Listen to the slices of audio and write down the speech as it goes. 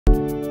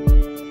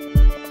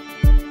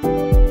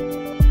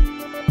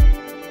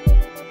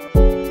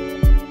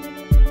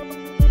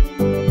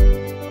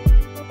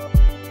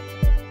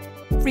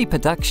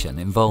Reproduction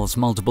involves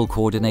multiple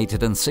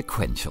coordinated and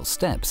sequential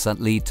steps that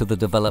lead to the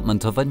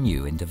development of a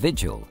new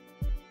individual.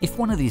 If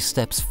one of these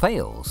steps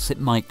fails, it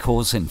might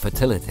cause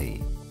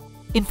infertility.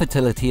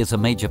 Infertility is a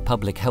major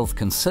public health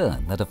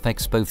concern that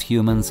affects both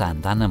humans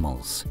and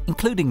animals,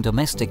 including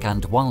domestic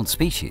and wild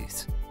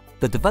species.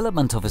 The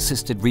development of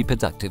assisted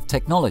reproductive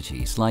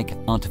technologies like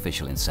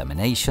artificial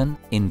insemination,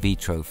 in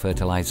vitro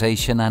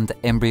fertilization, and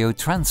embryo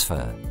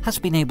transfer has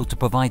been able to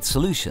provide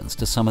solutions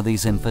to some of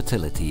these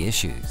infertility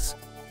issues.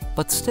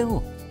 But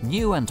still,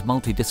 new and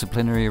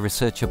multidisciplinary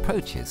research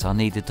approaches are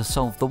needed to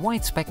solve the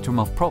wide spectrum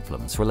of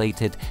problems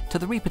related to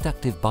the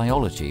reproductive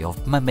biology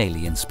of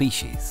mammalian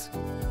species.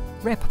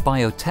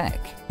 Rep-Biotech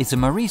is a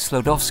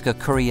Marie-Skłodowska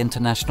Curie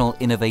International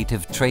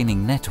Innovative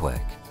Training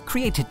Network,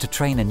 created to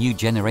train a new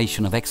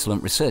generation of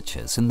excellent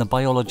researchers in the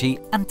biology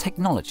and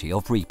technology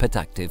of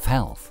reproductive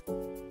health.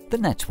 The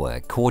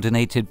network,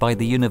 coordinated by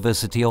the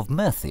University of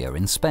Murcia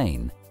in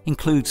Spain,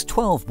 includes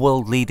 12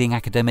 world-leading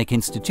academic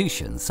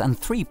institutions and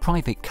 3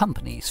 private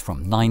companies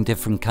from 9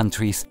 different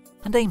countries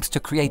and aims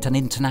to create an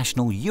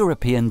international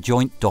European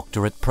joint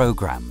doctorate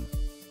program.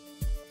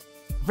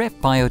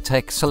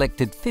 Rep-Biotech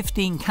selected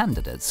 15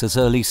 candidates as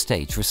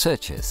early-stage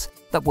researchers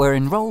that were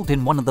enrolled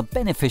in one of the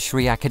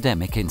beneficiary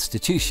academic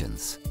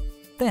institutions.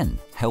 Then,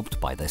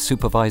 helped by their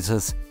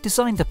supervisors,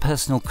 designed a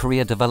personal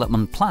career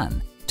development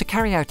plan to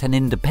carry out an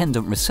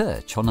independent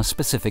research on a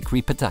specific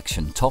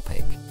reproduction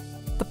topic.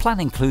 The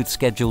plan includes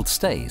scheduled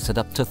stays at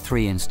up to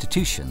 3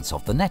 institutions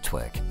of the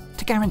network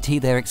to guarantee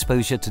their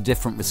exposure to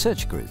different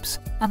research groups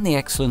and the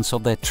excellence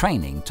of their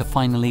training to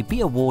finally be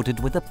awarded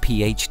with a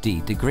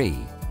PhD degree.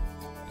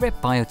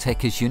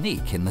 Rep-Biotech is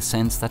unique in the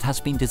sense that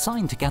has been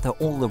designed to gather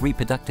all the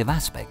reproductive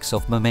aspects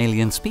of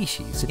mammalian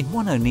species in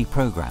one only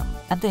program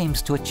and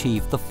aims to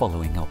achieve the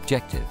following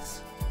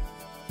objectives.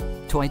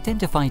 To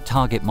identify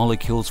target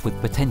molecules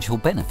with potential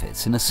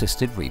benefits in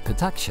assisted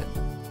reproduction.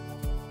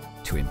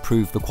 To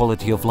improve the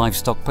quality of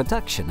livestock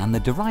production and the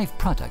derived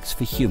products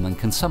for human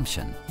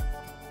consumption.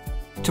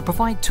 To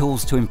provide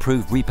tools to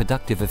improve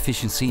reproductive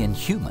efficiency in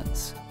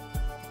humans.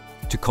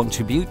 To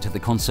contribute to the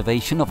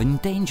conservation of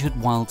endangered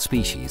wild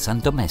species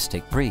and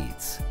domestic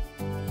breeds.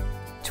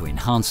 To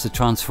enhance the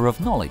transfer of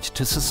knowledge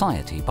to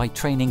society by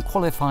training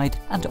qualified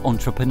and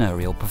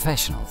entrepreneurial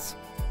professionals.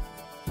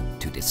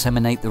 To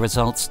disseminate the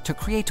results to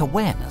create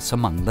awareness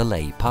among the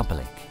lay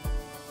public.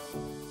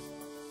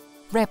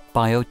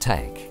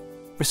 Rep-Biotech.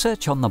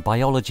 Research on the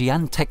biology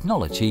and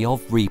technology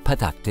of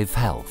reproductive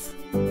health.